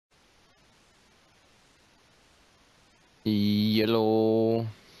Yellow.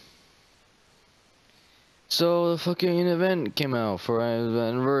 So the fucking event came out for our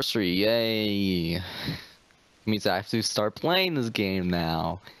anniversary. Yay! Means I have to start playing this game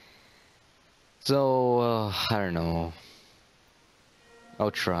now. So I don't know.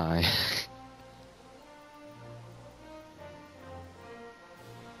 I'll try.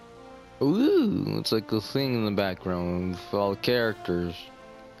 Ooh, it's like a thing in the background with all the characters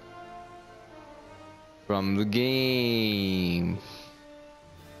from the game.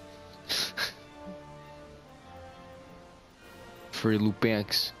 Free loop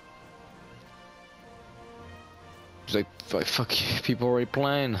X. It's like, fuck you, people already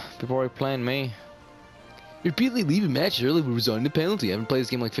playing. People already playing me. Repeatedly leaving matches early would result in a penalty. I haven't played this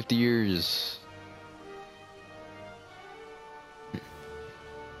game in like 50 years.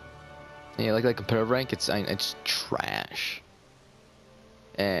 Yeah, like competitive rank, it's trash.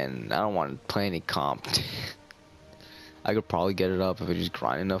 And I don't want to play any comp. I could probably get it up if I just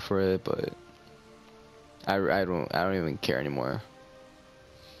grind enough for it, but I don't even care anymore.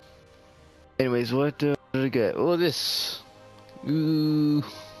 Anyways, what did I get? Oh, this. Ooh.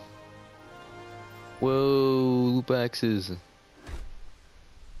 Whoa, loop axes.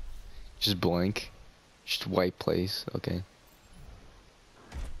 Just blank. Just white place. Okay.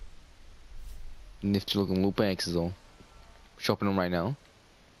 Nifty looking loop axes though. Shopping them right now.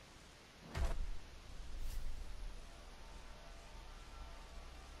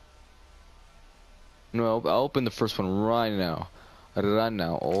 No, I'll open the first one right now. Right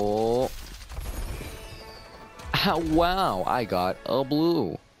now. Oh. Wow, I got a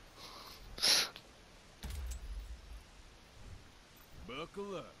blue.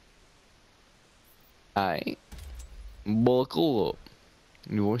 Buckle up. Alright. Buckle up.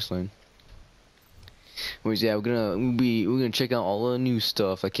 New voice line. Anyways, yeah, we're gonna check out all the new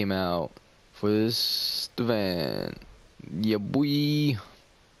stuff that came out for this event. Yeah, boy.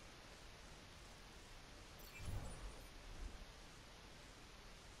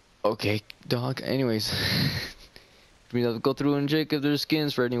 Okay, dog. Anyways, we have to go through and check if there's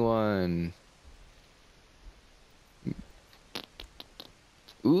skins for anyone.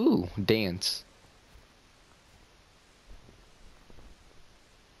 Ooh, dance.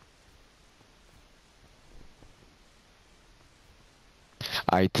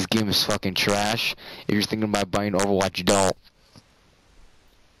 Alright, this game is fucking trash. If you're thinking about buying Overwatch, don't.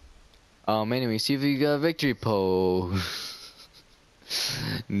 Anyway, see if you got a victory pose.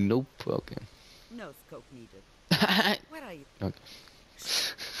 Nope. Okay. No scope needed. Where are you? Okay.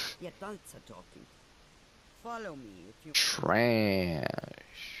 The adults are talking. Follow me if you... Trash.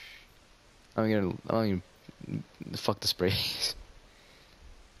 I'm gonna fuck the sprays.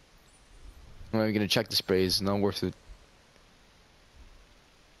 I'm gonna check the sprays. Not worth it.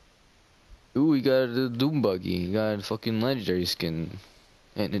 Ooh, we got a Doom Buggy. We got a fucking legendary skin,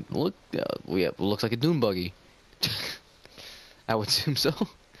 and it looks like a Doom Buggy. I would assume so.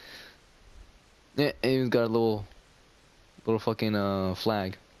 Yeah, and it's got a little fucking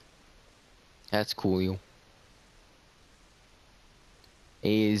flag. That's cool, yo.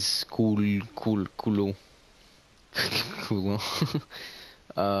 Is cool. Cool.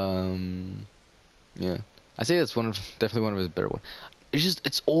 Yeah. I say that's definitely one of his better ones.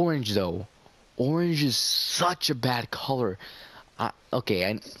 It's orange though. Orange is such a bad color.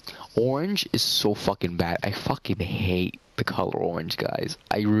 Orange is so fucking bad. I fucking hate the color orange, guys.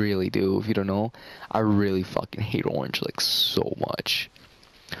 I really do. If you don't know, I really fucking hate orange like so much.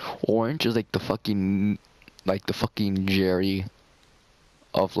 Orange is like the fucking Jerry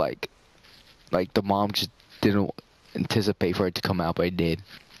of like the mom just didn't anticipate for it to come out, but it did.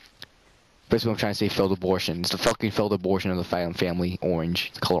 Basically what I'm trying to say, failed abortion. It's the fucking failed abortion of the family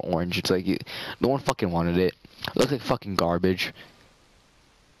orange. The color orange. It's like, no one fucking wanted it. It looks like fucking garbage.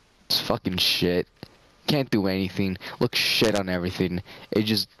 It's fucking shit. Can't do anything. Looks shit on everything. It's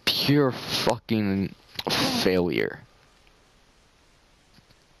just pure fucking failure.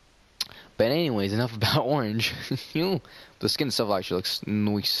 But anyways, enough about orange. The skin itself actually looks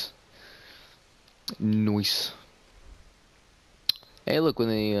nice. Nice. Hey, look, when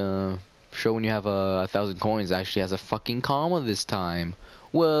they show when you have 1,000 coins, it actually has a fucking comma this time.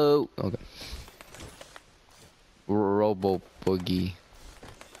 Whoa. Okay. Robo Boogie.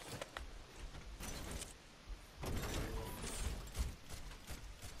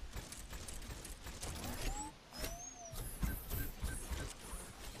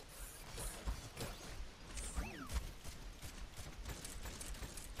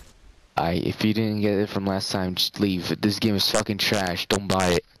 If you didn't get it from last time, just leave. This game is fucking trash. Don't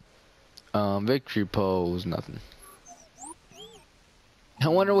buy it. Victory pose, nothing. I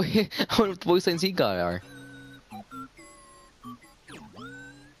wonder what the voice lines he got are.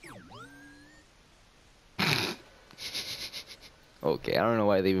 Okay, I don't know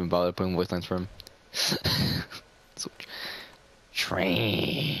why they even bothered putting voice lines for him. So trash.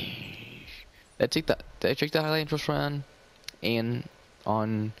 Did I take that? Did I check the highlight intros for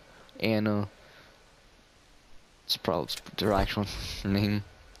on Anna? It's probably their actual name.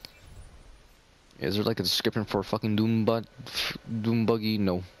 Is there like a description for fucking Doom Buggy?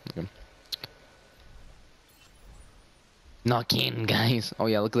 No. Okay. Knock in, guys. Oh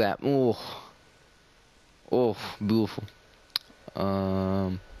yeah, look at that. Oh, oh, beautiful.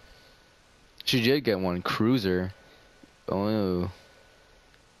 She did get one cruiser. Oh.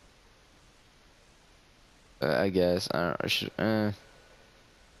 I guess I don't know.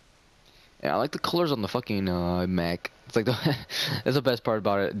 Yeah, I like the colors on the fucking mech. It's like the that's the best part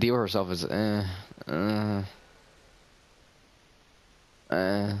about it. Dio herself is I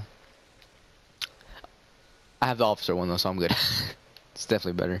have the officer one though, so I'm good. It's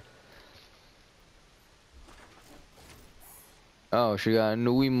definitely better. Oh, she got a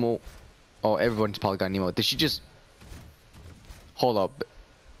new emote. Oh, everyone's probably got an emote. Did she just hold up?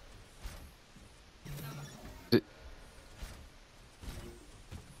 Did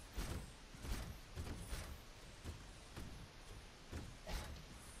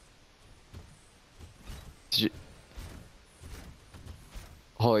she...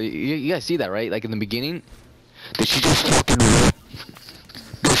 Oh, you guys see that, right? Like in the beginning, did she just fucking rip?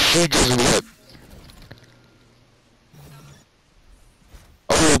 Did she just rip?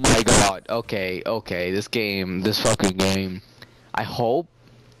 Oh my god. Okay, okay. This fucking game. I hope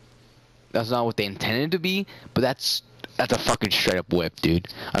that's not what they intended to be, but that's a fucking straight up whip, dude.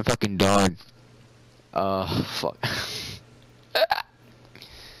 I'm fucking done. Fuck.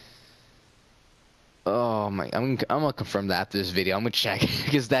 Oh my, I'm gonna confirm that after this video. I'm gonna check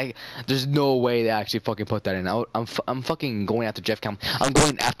because there's no way they actually fucking put that in. I'm fucking going after Jeff Kaplan. I'm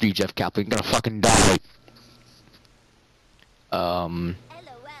going after you, Jeff Kaplan. You're gonna fucking die. LOL.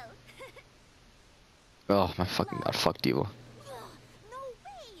 Oh my fucking god, fuck you. No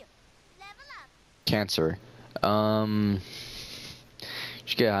way. Level up. Cancer.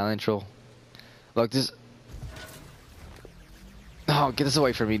 Just get a highlight troll. Look, this. Oh, get this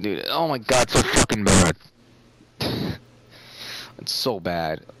away from me, dude. Oh my god, so fucking bad. It's so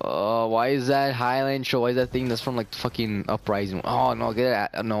bad. Oh, why is that Highland show? Why is that thing that's from like fucking Uprising? Oh no,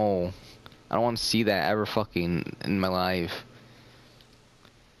 get it. No, I don't want to see that ever fucking in my life.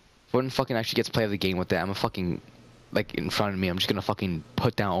 Wouldn't fucking actually get to play the game with that. I'm a fucking like in front of me. I'm just gonna fucking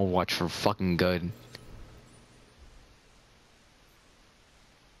put down Overwatch for fucking good.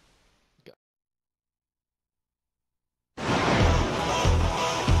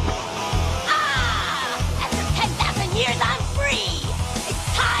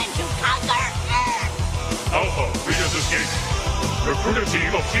 Alpha, clears this gate. Recruit a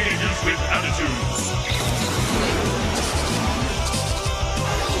team of teenagers with attitudes.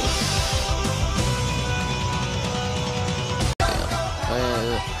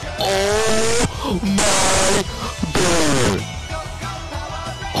 Oh my god! Dude!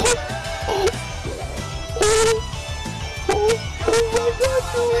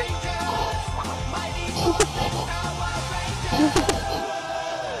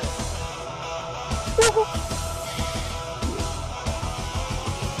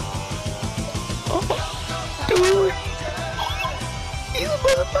 He's a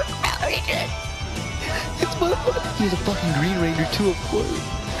motherfucking Power Ranger! It's motherfucking. He's a fucking Green Ranger too, of course.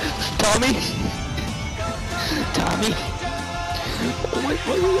 Tommy! Tommy! Oh my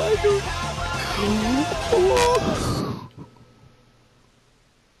fucking god, dude!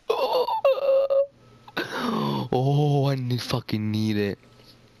 Oh, I fucking need it.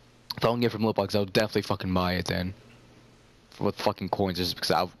 If I don't get it from Lootbox, I'll definitely fucking buy it then. With fucking coins, just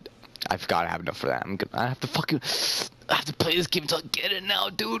because I've gotta have enough for that. I have to play this game until I get it now,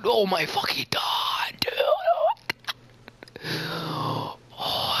 dude. Oh my fucking god, dude.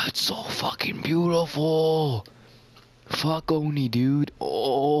 Oh, it's so fucking beautiful. Fuck Oni, dude.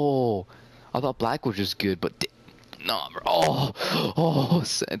 Oh, I thought black was just good, but no, bro. Oh,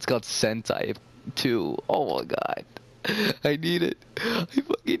 it's got Sentai too. Oh my god, I need it. I fucking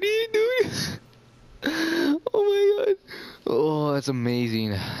need it, dude. Oh my god. Oh, that's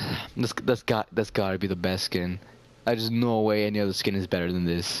amazing. That's gotta be the best skin. There's no way any other skin is better than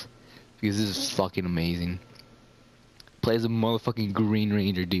this. Because this is fucking amazing. Plays a motherfucking Green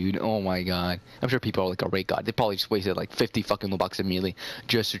Ranger, dude. Oh my god. I'm sure people are like, oh my god. They probably just wasted like 50 fucking Robux immediately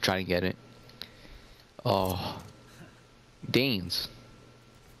just to try and get it. Oh. Danes.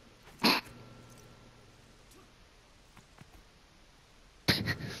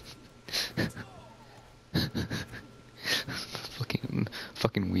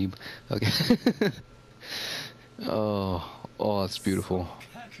 fucking weeb. Okay. Oh Oh, it's beautiful.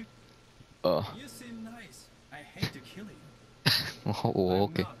 Oh. You seem nice. I hate to kill you. Oh,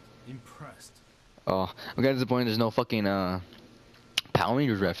 okay. I'm not impressed. Oh, I'm kind of disappointed there's no fucking Power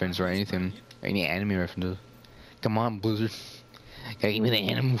Rangers reference or anything. Or any anime references. Come on, Blizzard. Gotta give me the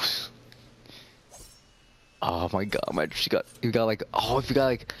animals. Oh my god, imagine you got like, oh, if you got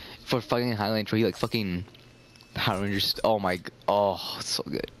like, for fucking highlight tree, like fucking Power Rangers, oh my, oh, it's so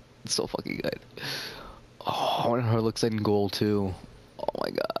good. It's so fucking good. Oh, I wonder how it looks like in gold too. Oh my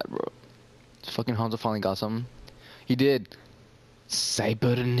god, bro. Fucking Hanzo finally got something. He did.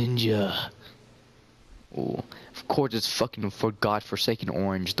 Cyber Ninja. Oh, of course it's fucking for godforsaken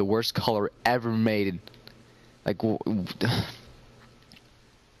orange, the worst color ever made. Like,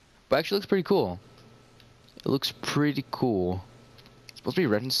 but actually looks pretty cool. It looks pretty cool. It's supposed to be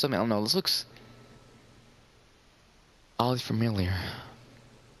red and something. I don't know. This looks oddly familiar.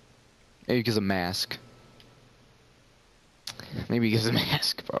 Maybe because of mask. Maybe because of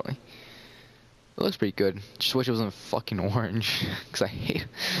mask, probably. It looks pretty good. Just wish it wasn't fucking orange, cause I hate.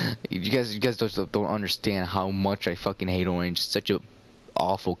 You guys don't understand how much I fucking hate orange. It's such a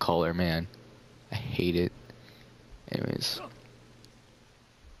awful color, man. I hate it. Anyways,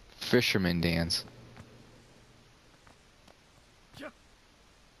 fisherman dance.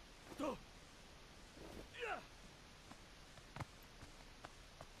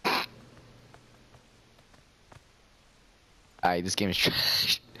 Alright, this game is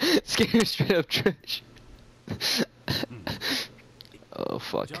trash. This game is straight up trash. Oh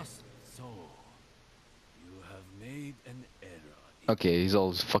fuck. Just so. You have made an error. Okay, these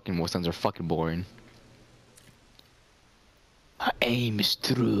all fucking Mustangs are fucking boring. My aim is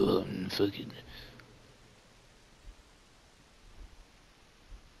true. Fucking.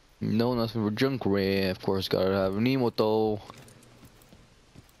 No, nothing for junk ray. Of course, gotta have Nemo though.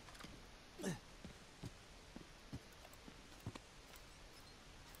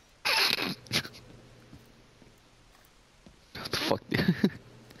 What the fuck, dude?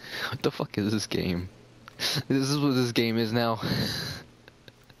 What the fuck is this game? This is what this game is now.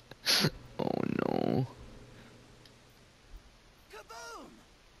 Oh no. Kaboom!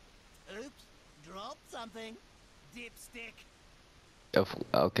 Oops, dropped something. Dipstick. Oh,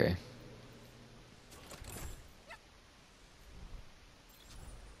 okay.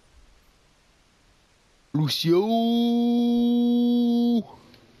 Lucio.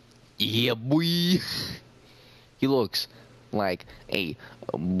 Yeah, boy. He looks like a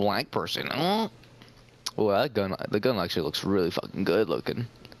black person. Huh? Well, the gun actually looks really fucking good looking.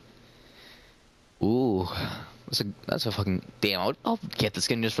 Ooh, that's a fucking damn. I'll get the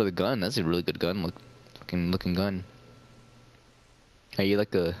skin just for the gun. That's a really good gun. Fucking looking gun. Hey, you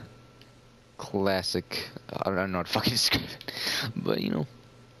like a classic? I don't know how to fucking describe it, but you know,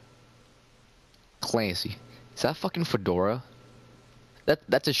 classy. Is that fucking fedora?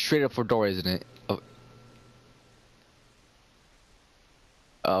 That's a straight up fedora, isn't it? Oh.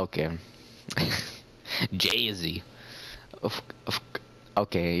 Okay. Jay-Z.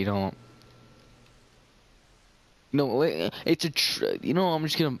 Okay, you know. No, it's a. You know, I'm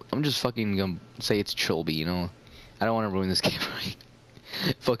just fucking gonna say it's Trilby. You know, I don't want to ruin this game. Right?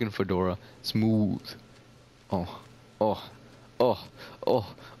 Fucking fedora, smooth. Oh, oh, oh,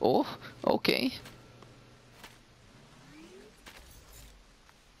 oh, oh. Okay.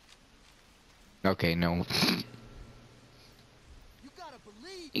 Okay, no.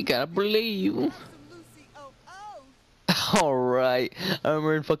 You gotta believe. Alright. I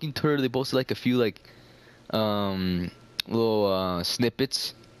remember in fucking Twitter they posted like a few like little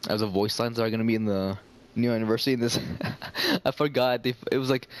snippets of the voice lines that are gonna be in the new anniversary in this. I forgot it was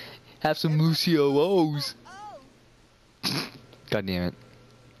like have some Lucio O's. God damn it.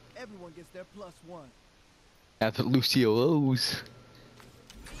 Everyone gets their +1. Have the Lucio O's.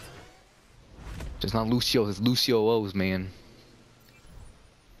 It's not Lucio, it's Lucio O's, man.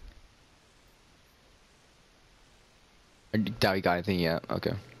 Doubt you got anything yet.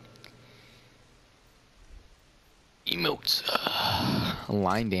 Okay. Emotes.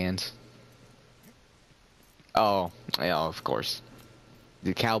 Line dance. Oh, yeah, of course.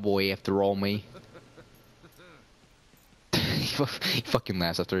 The cowboy after all, me. He fucking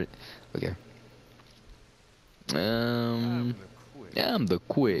laughs after it. Okay. Yeah, I'm the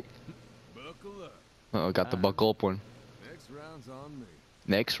quick. Buckle up. Oh, got the buckle up one. Next round's on me.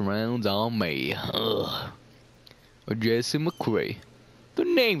 Next round's on me. Ugh. Jesse McCrae. The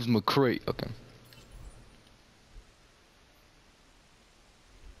name's McCrae. Okay.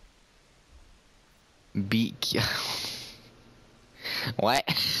 Beak. What?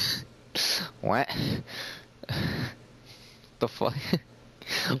 What? The fuck?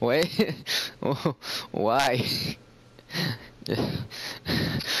 What? Why?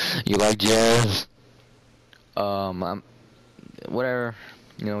 You like jazz? I'm whatever.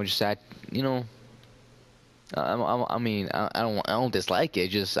 You know, just that. You know, I mean, I don't dislike it.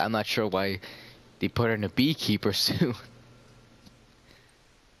 Just I'm not sure why they put her in a beekeeper suit.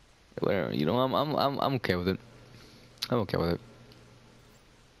 Whatever. You know, I'm okay with it. I'm okay with it.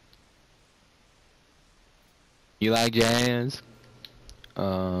 You like jazz?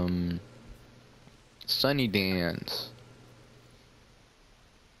 Sunny dance.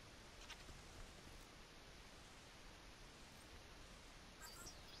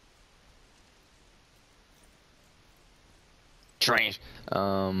 Trash.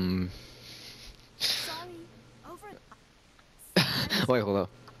 Sorry. Over. Wait, hold up.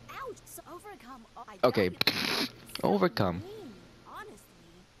 Ouch. So overcome. Oh, I Okay. doubt it. So Overcome. mean, honestly.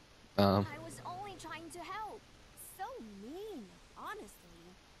 Um. I was only trying to help. So mean, honestly.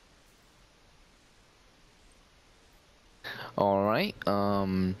 All right.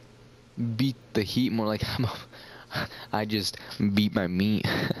 Beat the heat more like I just beat my meat.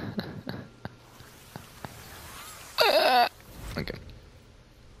 Okay.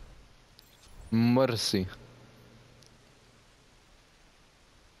 Mercy.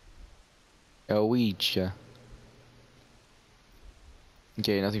 Ouija.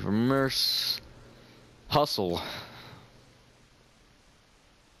 Okay, nothing for Merce. Hustle.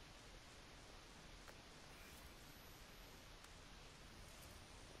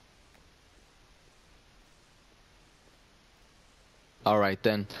 All right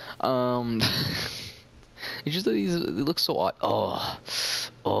then. It's just that these they look so odd.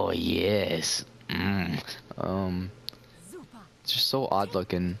 Oh yes. Super. It's just so odd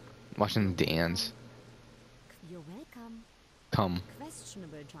looking. Watching them dance. You're welcome. Come,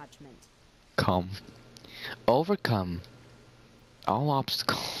 Questionable judgment. come, overcome all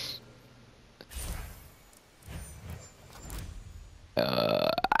obstacles.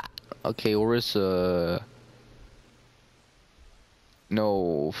 Okay, Orisa.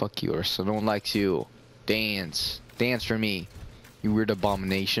 No, fuck you, Orisa. No one likes you. Dance, dance for me, you weird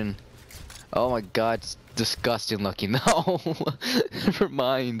abomination. Oh my god, it's disgusting looking. No, never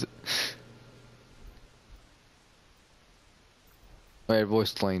mind. My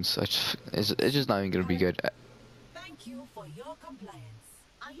voice lanes. It's just not even gonna be good. Thank you for your compliance.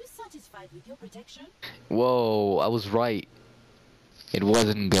 Are you satisfied with your protection? Whoa, I was right. It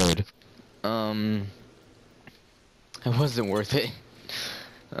wasn't good. It wasn't worth it.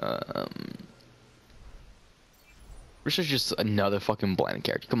 This is just another fucking blind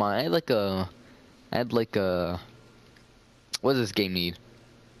character. Come on, I had like a, what does this game need?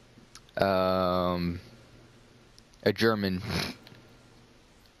 A German.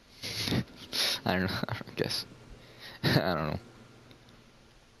 I don't know. I guess. I don't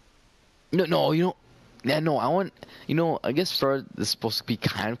know. No, you know. Yeah, no, I want. You know, I guess Star is supposed to be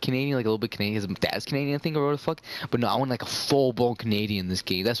kind of Canadian, like a little bit Canadian. His dad's Canadian, I think, or what the fuck. But no, I want like a full-blown Canadian in this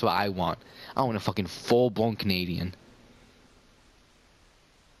game. That's what I want. I want a fucking full-blown Canadian.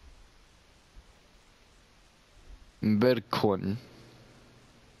 Berkon.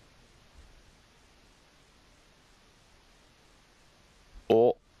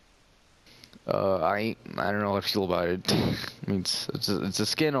 Oh. I don't know how I feel about it. I mean, it's a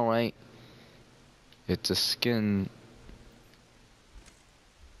skin, alright. It's a skin.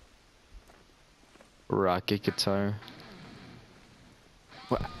 Rocket guitar.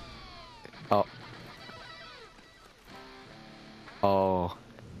 What? Oh. Oh.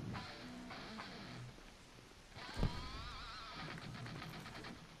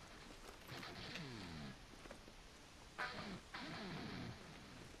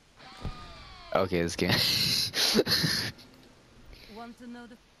 Okay, this game. Want to know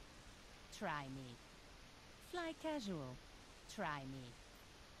the... Try me. Fly casual. Try me.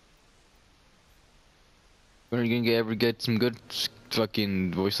 When are you gonna ever get some good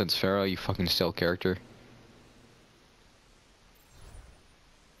fucking voice lines, Pharaoh? You fucking stealth character.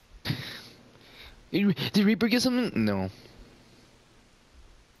 Did Reaper get something? No.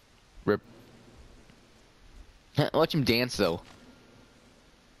 Rip. Watch him dance though.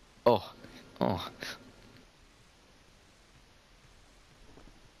 Oh. Oh.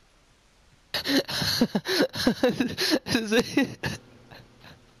 Is it?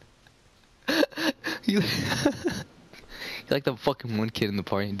 You're like the fucking one kid in the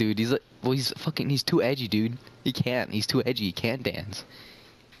party, dude. He's like, well, he's too edgy, dude. He can't. He's too edgy. He can't dance.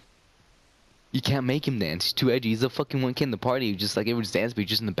 You can't make him dance. He's too edgy. He's the fucking one kid in the party who just like everyone's dance, but he's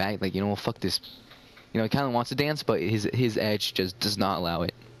just in the back, like, you know what, fuck this. You know, he kind of wants to dance, but his edge just does not allow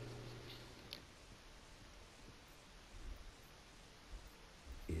it.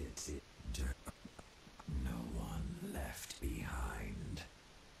 It's it. No one left behind.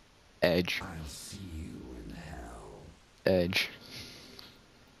 Edge. I'll see you in hell. Edge.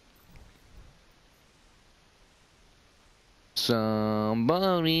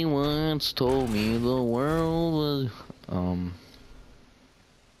 Somebody once told me the world was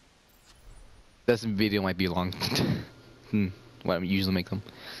This video might be long. What I usually make them.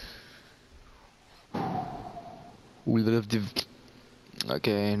 We lived.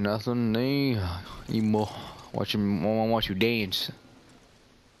 Okay, nothing. You watch him. Watch you dance.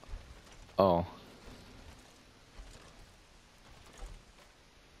 Oh.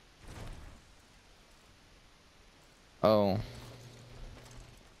 Oh.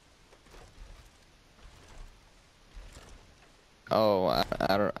 Oh.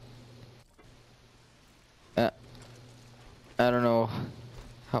 I don't. I don't know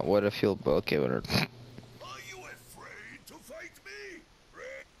what I feel, but okay, whatever. Are you afraid to fight me?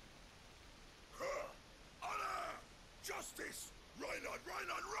 Honor! Justice! Reinhardt!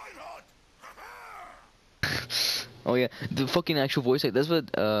 Reinhardt! Ha-ha! Oh yeah, the fucking actual voice act. That's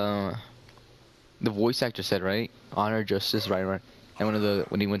what the voice actor said, right? Honor, justice, right? And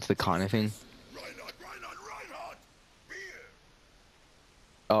when he went to the con, I think. Reinhardt! Beer!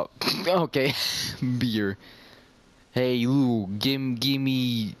 Oh, okay, beer. Hey Lou, give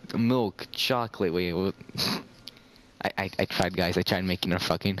me milk, chocolate. Wait, what? I tried, guys. I tried making a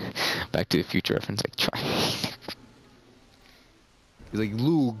fucking Back to the Future reference. I tried. He's like,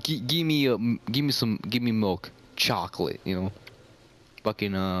 Lou, give me milk, chocolate. You know,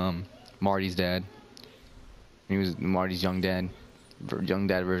 fucking Marty's dad. He was Marty's young dad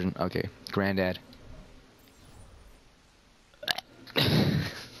version. Okay, granddad.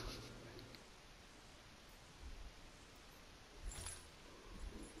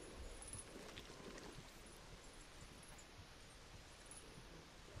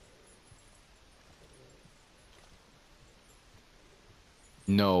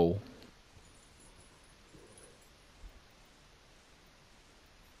 No.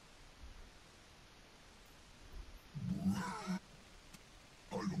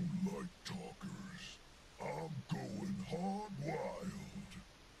 I don't like talkers. I'm going hog wild.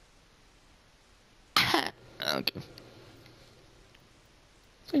 Okay.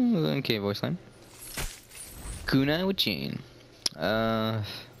 Okay, voice line. Kunai with Jane. Oh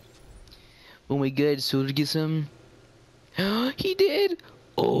my god, so to get some. He did!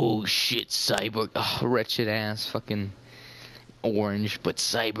 Oh shit, Cyborg. Oh, wretched ass fucking orange, but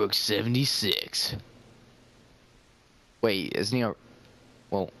Cyborg 76. Wait, isn't he a.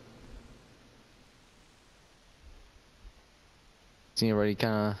 Well. Isn't he already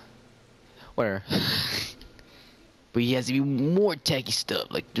kinda. Whatever. But he has to be more techy stuff.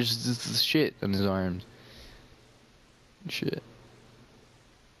 Like, there's this shit on his arms. Shit.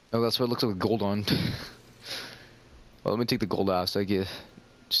 Oh, that's what it looks like with gold on. Well, let me take the gold off so I can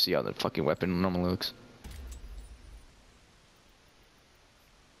see how the fucking weapon normally looks.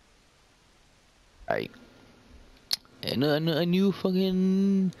 Alright. And a new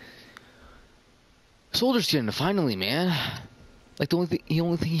fucking soldier skin, finally, man. Like, the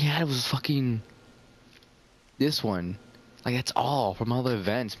only thing he had was fucking this one. Like, that's all from other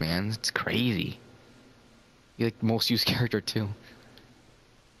events, man. It's crazy. He like most used character too.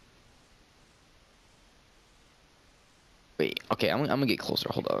 Wait, okay, I'm gonna get closer.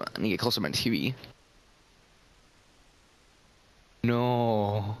 Hold on, I'm gonna get closer to my TV.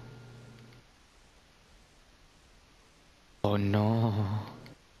 No. Oh no.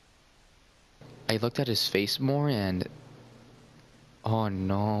 I looked at his face more and. Oh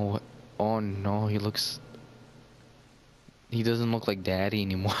no. Oh no, he doesn't look like Daddy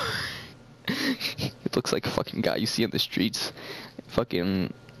anymore. He looks like a fucking guy you see on the streets.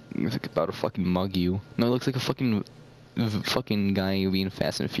 Fucking. He's like about to fucking mug you. No, he looks like a fucking guy being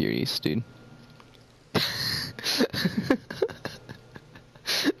Fast and Furious, dude.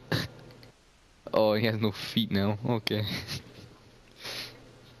 Oh, he has no feet now. Okay.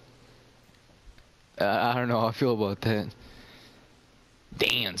 I don't know how I feel about that.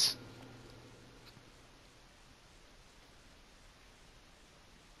 Dance.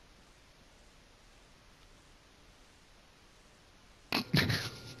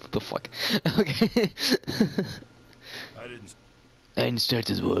 What the fuck? Okay. I didn't start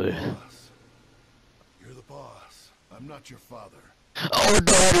this war. Boss. You're the boss. I'm not your father. Oh,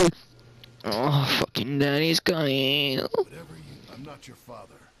 Daddy! Oh, fucking Daddy's coming. Whatever you... I'm not your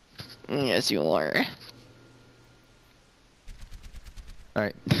father. Yes, you are.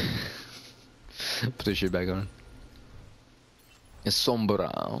 Alright. Put this shit back on. It's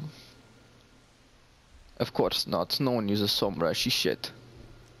Sombra. Of course not. No one uses Sombra. She's shit.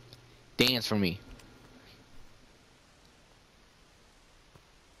 Dance for me.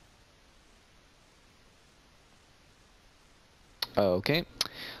 Okay.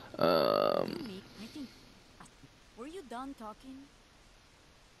 I think. Were you done talking?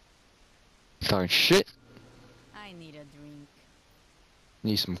 Talking shit. I need a drink.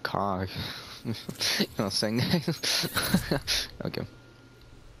 Need some cock. You know what I'm saying? Okay.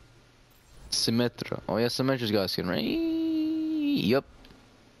 Symmetra. Oh yeah, Symmetra's got a skin, right? Yup.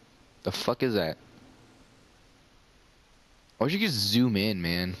 The fuck is that? I wish you could zoom in,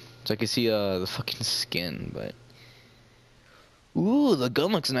 man, so I could see the fucking skin. But ooh, the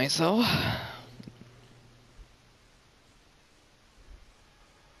gun looks nice though.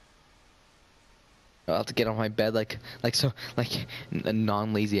 I'll have to get on my bed like a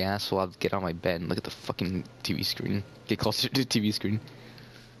non-lazy asshole. I'll have to get on my bed and look at the fucking TV screen. Get closer to the TV screen.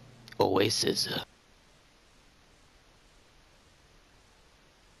 Oasis.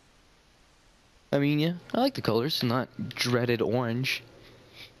 I mean, yeah, I like the colors, not dreaded orange.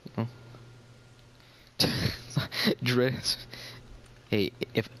 You know? Dread. Hey,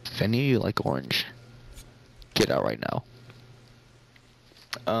 if any of you like orange, get out right now.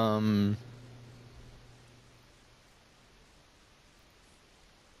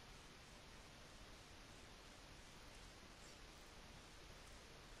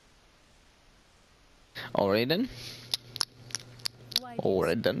 Alright then. Why do you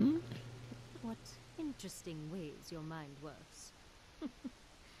Alright say- then. What interesting ways your mind works.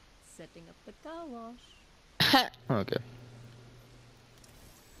 Setting up the car wash. Okay.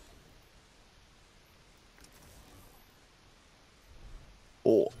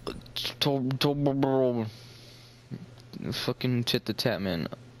 Oh, fucking tit the tat man.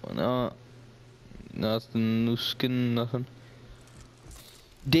 No, nothing, no skin, nothing.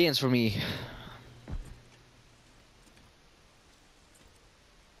 Dance for me.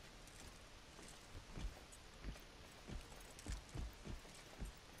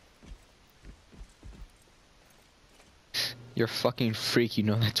 You're a fucking freak, you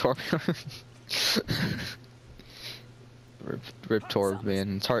know that, Torb. Rip Torb,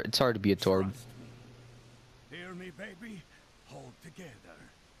 man. It's hard to be a Torb. Trust me. Hear me, baby? Hold together.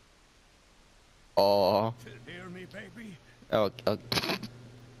 Aww. Hear me, baby? Oh,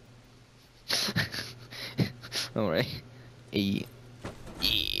 alright. Yeah.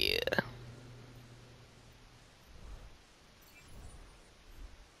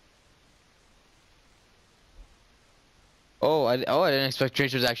 Oh, I didn't expect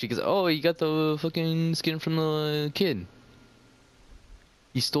Tracers actually, cause you got the fucking skin from the kid.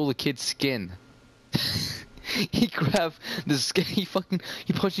 You stole the kid's skin. He grabbed the skin. He fucking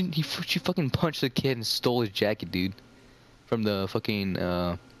punched the kid and stole his jacket, dude, from the fucking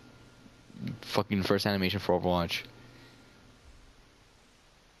fucking first animation for Overwatch.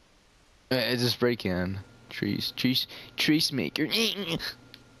 It's just breaking. Trees maker.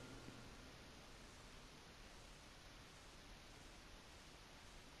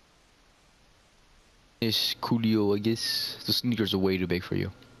 It's coolio, I guess. The sneakers are way too big for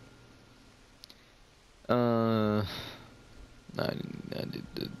you. I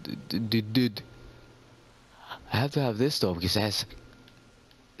have to have this though because it has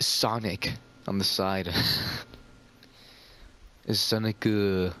Sonic on the side. It's Sonic.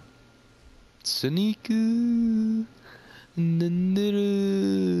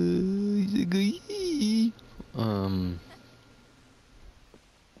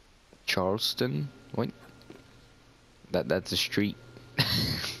 Charleston. Wait. That's a street.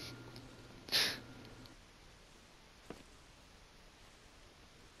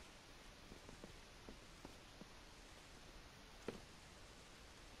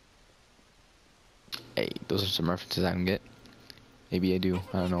 Hey, those are some references I can get. Maybe I do.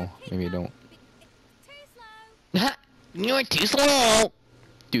 I don't know. Maybe I don't. Too slow. You're too slow.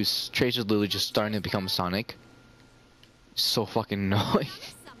 Dude, Tracer's literally just starting to become Sonic. So fucking annoying.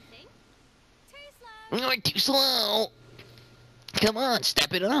 That's something. Too slow. You're too slow. Come on,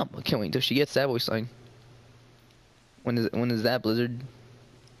 step it up. I can't wait until she gets that voice line. When is that, Blizzard?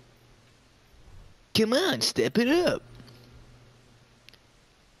 Come on, step it up.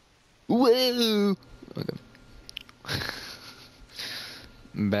 Whoa. Okay.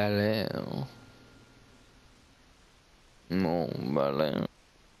 Ballet. No, ballet.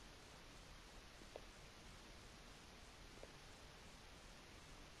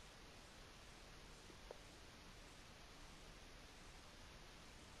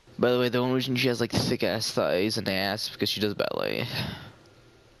 By the way, the only reason she has like thick ass thighs and ass is because she does ballet.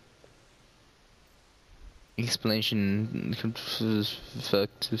 Explanation.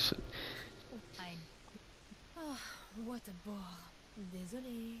 Fact. Fine. Oh, what a bore.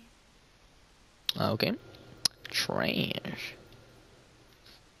 Désolé. Okay. Trash.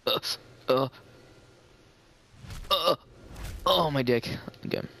 Uh. Oh, my dick.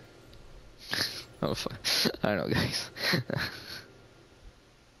 Again. Oh, fuck. I don't know, guys.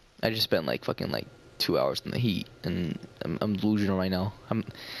 I just spent like fucking like 2 hours in the heat, and I'm delusional right now.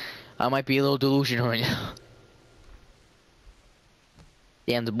 I might be a little delusional right now.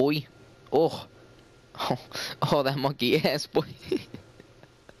 Damn the boy. Oh. Oh, that monkey ass boy.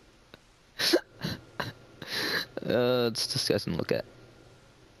 It's disgusting to look at.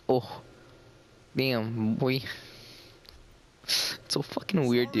 Oh. Damn, boy. It's so fucking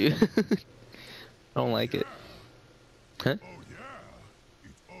weird, dude. I don't like it. Huh? Oh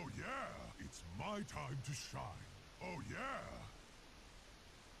yeah, it's my time to shine. Oh yeah.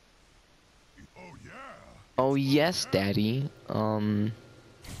 Oh yeah. Oh yes, daddy.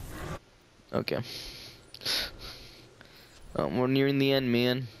 Okay. We're nearing the end,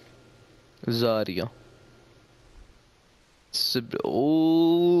 man. Zadia.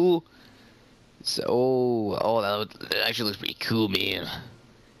 Oh. Oh, that actually looks pretty cool, man.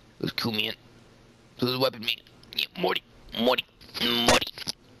 Looks cool, man. So this weapon, man. Yeah, Morty.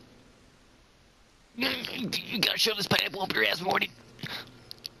 You gotta shove this pineapple up your ass, Morty.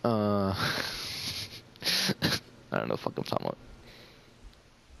 I don't know what I'm talking about.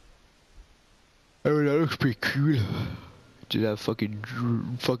 Oh, that looks pretty cool. Just that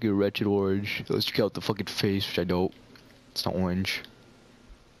fucking wretched orange. Let's check out the fucking face, which I don't. It's not orange.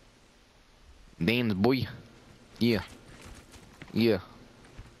 Damn, the boy. Yeah. Yeah.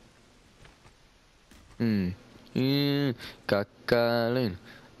 Yeah. Kakalin.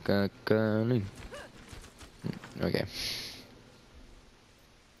 Okay.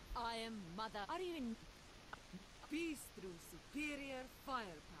 I am Mother. Are you in peace through superior firepower?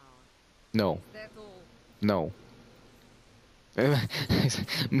 No. Is that all? No.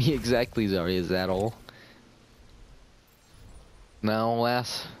 Me exactly, Zari. Is that all? Now,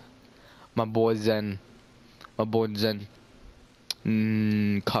 lass. My boy Zen.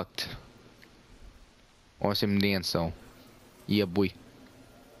 Cucked. I want to see him dance though. Yeah, boy.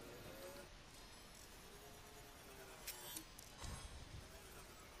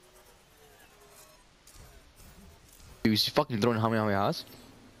 Dude, he's fucking throwing Hamehamehas.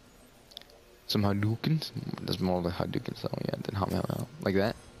 Some Hadoukens. That's more like Hadoukens though, yeah, than Hamehameha. Like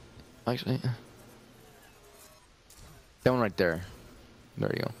that. Actually. That one right there.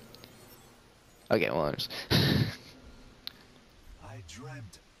 There you go. Okay, well, there's. I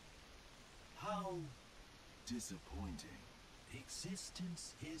dreamt. How disappointing.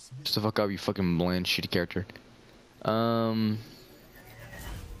 Existence is Just the fuck up, you fucking bland, shitty character. None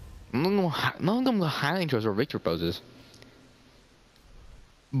of them highlight intros or victory poses.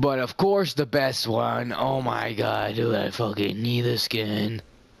 But of course, the best one. Oh my god, do I fucking need this skin?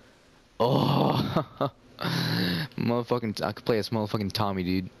 Oh, motherfucking! I could play as motherfucking Tommy,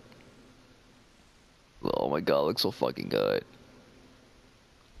 dude. Oh my god, looks so fucking good.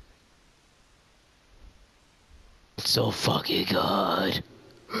 It's so fucking good.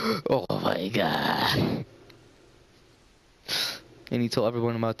 Oh my god. I need to tell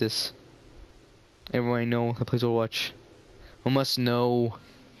everyone about this. Everyone I know that plays Overwatch must know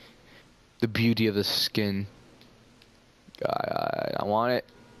the beauty of the skin. I want it.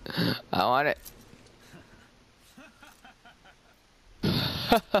 I want it.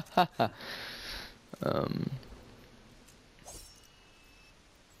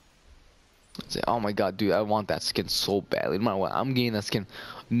 Say, oh my god, dude, I want that skin so badly. No matter what, I'm getting that skin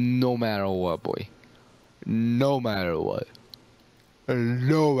no matter what, boy. No matter what.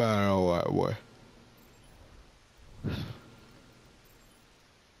 No matter what, boy.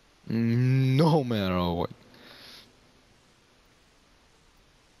 No matter what.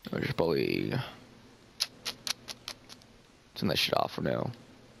 I just probably turn that shit off for now.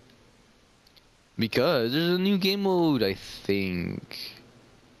 Because there's a new game mode, I think.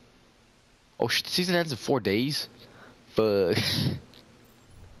 Oh shit, the season ends in 4 days? Fuck.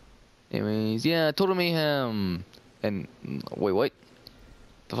 Anyways, yeah, Total Mayhem. And, wait, what?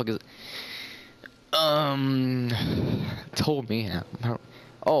 The fuck is it? Total Mayhem.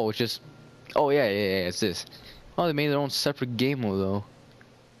 Oh, it's just, oh yeah, it's this. Oh, they made their own separate game mode though.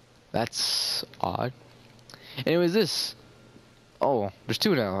 That's odd. Anyways, this. Oh, there's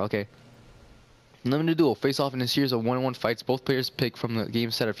 2 now, okay. Limited duel. Face off in a series of 1-on-1 fights. Both players pick from the game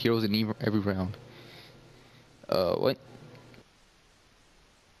set of heroes in every round. What?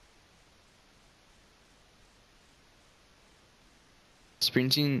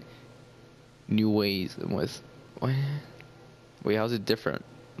 Experiencing new ways with what? Wait, how's it different?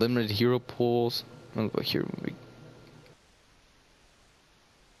 Limited hero pools. Here.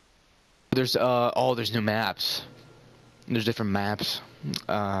 There's oh, there's new maps. There's different maps.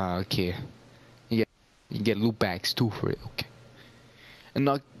 Okay. You get loot bags too for it. Okay.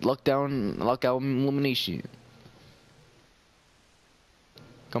 and lock out elimination.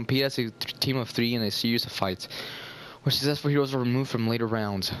 Compete as a team of 3 in a series of fights, where successful heroes are removed from later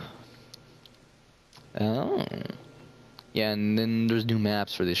rounds. Oh. Yeah, and then there's new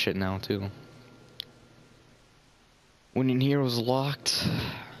maps for this shit now too. Winning heroes locked.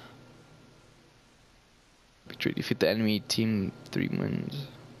 Victory, defeat the enemy team, 3 wins.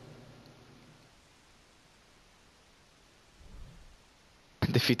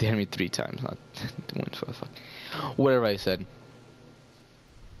 Defeat the enemy 3 times, not 1 for the fuck. Whatever I said.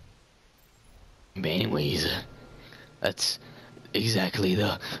 But anyways, that's exactly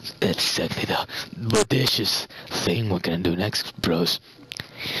the bodacious thing we're gonna do next, bros.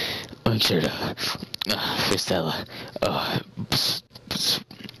 Make sure to freestyle,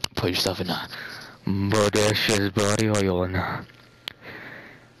 put yourself in a bodacious body oil and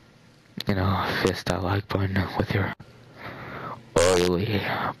fist that like button with your oily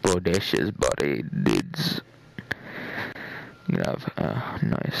bodacious body dudes. Gonna have a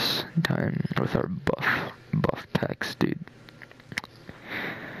nice time with our buff packs, dude.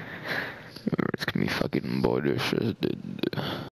 It's gonna be fucking bodacious, dude.